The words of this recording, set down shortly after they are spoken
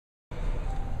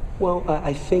Well,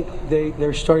 I think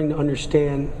they're starting to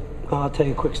understand. I'll tell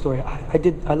you a quick story.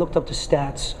 I looked up the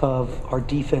stats of our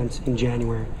defense in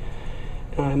January.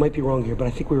 I might be wrong here, but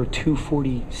I think we were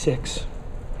 246,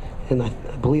 and I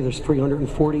believe there's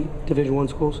 340 Division I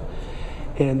schools,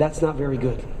 and that's not very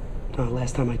good.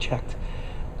 Last time I checked,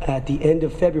 at the end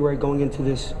of February, going into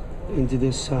this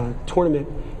tournament,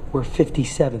 we're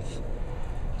 57th.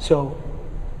 So,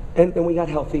 and we got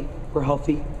healthy. We're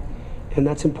healthy. And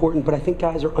that's important, but I think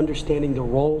guys are understanding the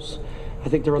roles. I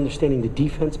think they're understanding the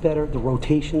defense better, the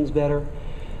rotations better.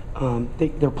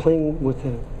 They're playing with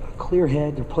a clear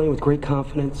head. They're playing with great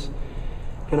confidence.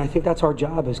 And I think that's our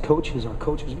job as coaches. Our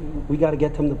coaches, we got to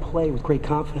get them to play with great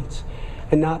confidence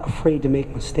and not afraid to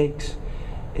make mistakes.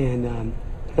 And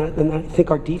I think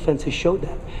our defense has showed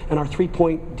that. And our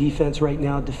three-point defense right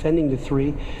now, defending the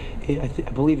three, I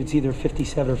believe it's either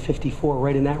 57 or 54,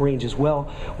 right in that range as well,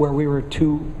 where we were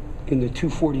in the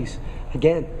 240s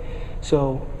again.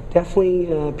 So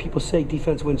definitely people say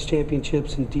defense wins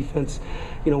championships, and defense,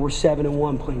 we're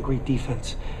 7-1 playing great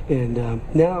defense. And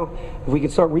now if we can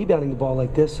start rebounding the ball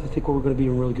like this, I think we're going to be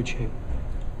in really good shape.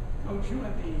 Coach, you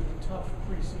had the tough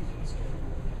preseason schedule,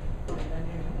 and then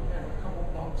you had a couple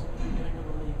bumps at the beginning of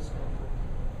the league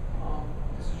schedule.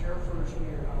 This is your first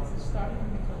year. Is this starting to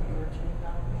become your team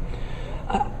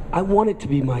now? I want it to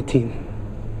be my team.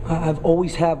 I've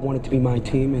always wanted to be my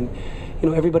team, and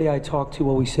everybody I talk to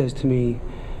always says to me,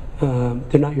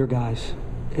 they're not your guys.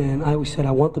 And I always said,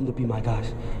 I want them to be my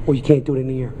guys. Well, you can't do it in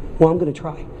a year. Well, I'm going to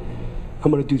try.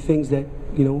 I'm going to do things that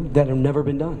that have never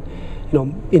been done.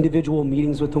 Individual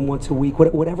meetings with them once a week,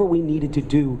 whatever we needed to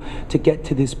do to get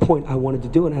to this point, I wanted to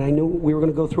do it. And I knew we were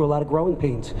going to go through a lot of growing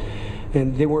pains,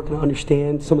 and they weren't going to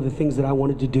understand some of the things that I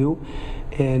wanted to do.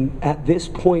 And at this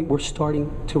point, we're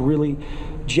starting to really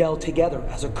gel together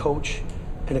as a coach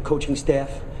and a coaching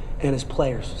staff and as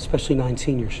players, especially 9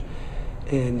 seniors.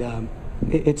 And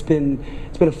it's been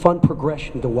a fun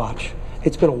progression to watch.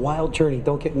 It's been a wild journey,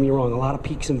 don't get me wrong, a lot of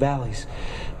peaks and valleys,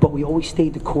 but we always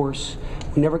stayed the course.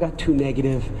 We never got too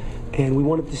negative, and we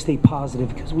wanted to stay positive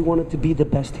because we wanted to be the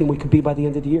best team we could be by the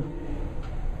end of the year.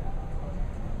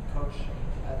 Coach,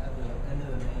 at the end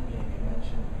of the main game, you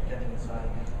mentioned getting inside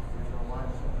and getting free throw line.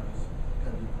 Sometimes it's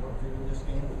going to be important for you in this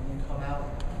game, but when you come out of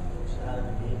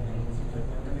the game, and it seems like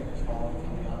everything is falling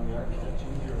from beyond the arc, does that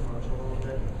change your approach a little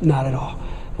bit? Not at all.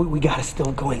 We got to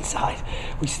still go inside.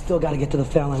 We still got to get to the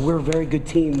foul line. We're a very good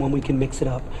team when we can mix it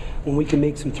up. When we can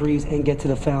make some threes and get to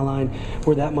the foul line,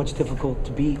 we're that much difficult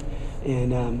to beat.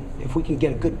 And if we can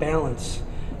get a good balance,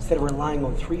 instead of relying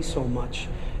on threes so much,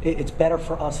 it's better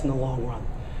for us in the long run.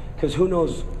 Because who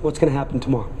knows what's going to happen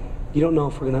tomorrow? You don't know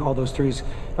if all those threes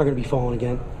are going to be falling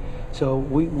again. So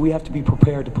we have to be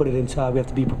prepared to put it inside. We have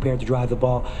to be prepared to drive the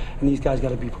ball. And these guys got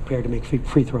to be prepared to make free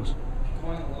throws.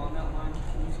 Going along that line,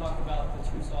 can you talk about the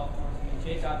two sophomores? I mean,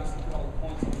 Jake obviously put all the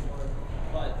points on the board,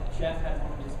 but Jeff had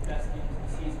one of his best games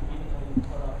of the season.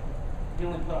 He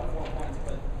only put up 4 points,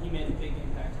 but he made a big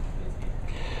impact in today's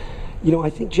game. I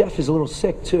think Jeff is a little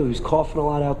sick too. He's coughing a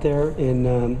lot out there,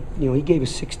 and he gave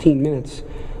us 16 minutes,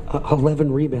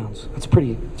 11 rebounds. It's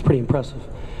pretty impressive.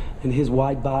 And his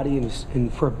wide body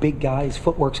and for a big guy, his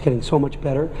footwork's getting so much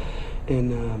better.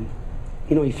 And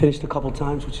he finished a couple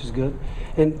times, which is good.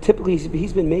 And typically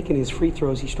he's been making his free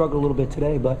throws. He struggled a little bit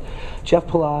today, but Jeff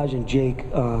Pelage and Jake,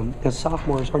 as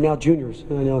sophomores, are now juniors.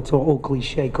 I know it's an old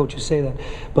cliche, coaches say that,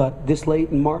 but this late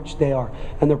in March they are,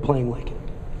 and they're playing like it.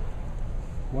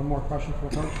 One more question for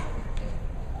Coach.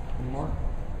 Any more?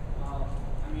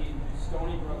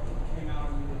 Stony Brook came out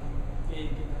on you big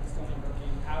in that Stony Brook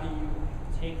game. How do you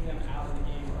take them out of the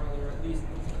game early, or at least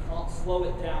slow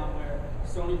it down where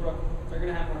Stony Brook, they're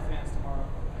going to have more fans tomorrow.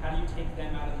 How do you take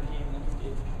them out of the game like you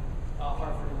did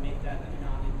Hartford and make that a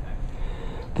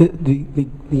non-impact?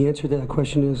 The answer to that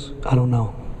question is, I don't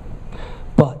know.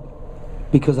 But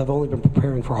because I've only been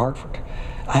preparing for Hartford,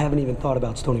 I haven't even thought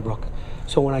about Stony Brook.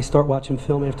 So when I start watching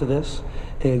film after this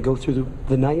and go through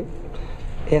the night,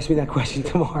 ask me that question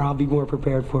tomorrow. I'll be more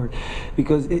prepared for it.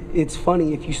 Because it's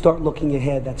funny, if you start looking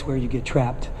ahead, that's where you get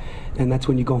trapped. And that's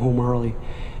when you go home early.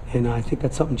 And I think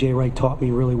that's something Jay Wright taught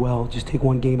me really well. Just take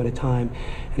one game at a time.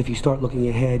 And if you start looking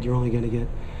ahead, you're only going to get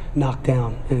knocked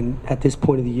down. And at this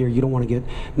point of the year, you don't want to get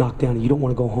knocked down. You don't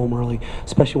want to go home early,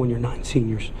 especially when you're 9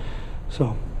 seniors.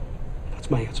 So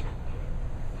that's my answer.